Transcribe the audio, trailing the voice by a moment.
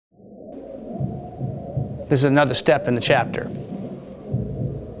This is another step in the chapter.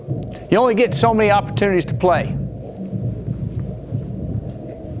 You only get so many opportunities to play.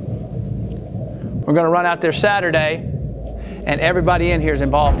 We're going to run out there Saturday, and everybody in here is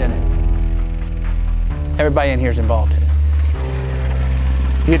involved in it. Everybody in here is involved in it.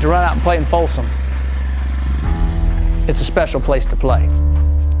 You get to run out and play in Folsom. It's a special place to play.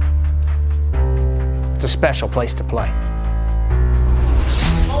 It's a special place to play.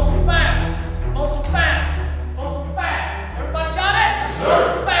 Folsom fast! Folsom fast! Folsom fast! Everybody got it? Yes, sir.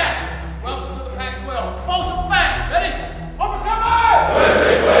 Folsom fast! Welcome to the Pac-12. Folsom fast! Ready? Overcomers!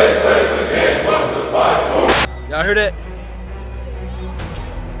 Y'all hear that?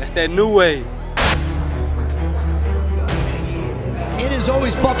 That's that new wave. It is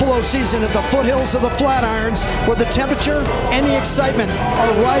always Buffalo season at the foothills of the Flatirons, where the temperature and the excitement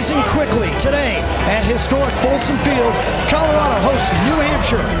are rising quickly. Today, at historic Folsom Field, Colorado hosts New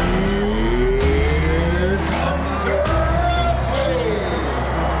Hampshire.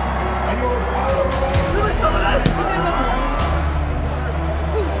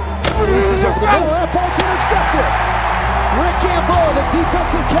 Releases over the middle, that ball's intercepted. Rick Gamboa, the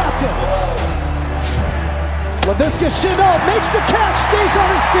defensive captain. Laviska Shenault makes the catch, stays on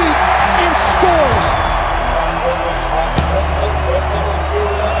his feet, and scores.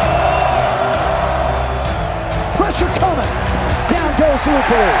 Pressure coming. Down goes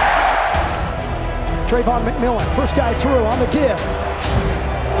Lupoli. Trayvon McMillan, first guy through on the give.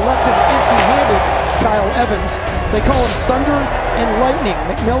 Left him empty-handed, Kyle Evans. They call him Thunder and Lightning.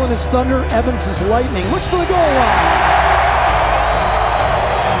 McMillan is Thunder, Evans is Lightning. Looks for the goal line.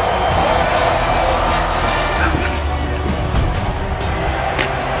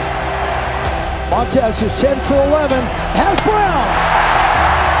 Montez, who's 10 for 11, has Brown.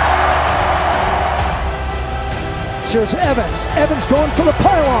 Here's Evans. Evans going for the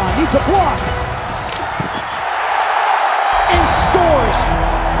pylon, needs a block. And scores.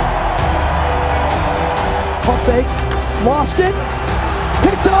 Pump fake, lost it,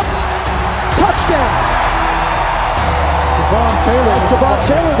 picked up, touchdown. Devon Taylor. That's Devon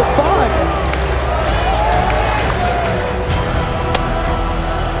Taylor, the 5.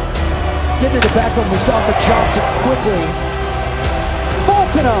 Getting to the back of Mustafa Johnson quickly.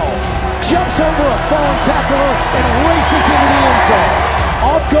 Fontenot jumps over a fallen tackler and races into the end zone.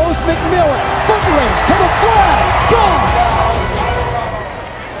 Off goes McMillan. Foot race to the flag. Gone!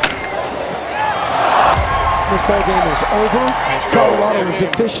 This ball game is over. Colorado is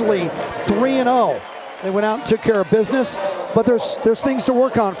officially 3-0. They went out and took care of business, but there's things to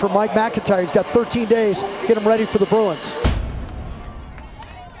work on for Mike McIntyre. He's got 13 days. Get him ready for the Bruins.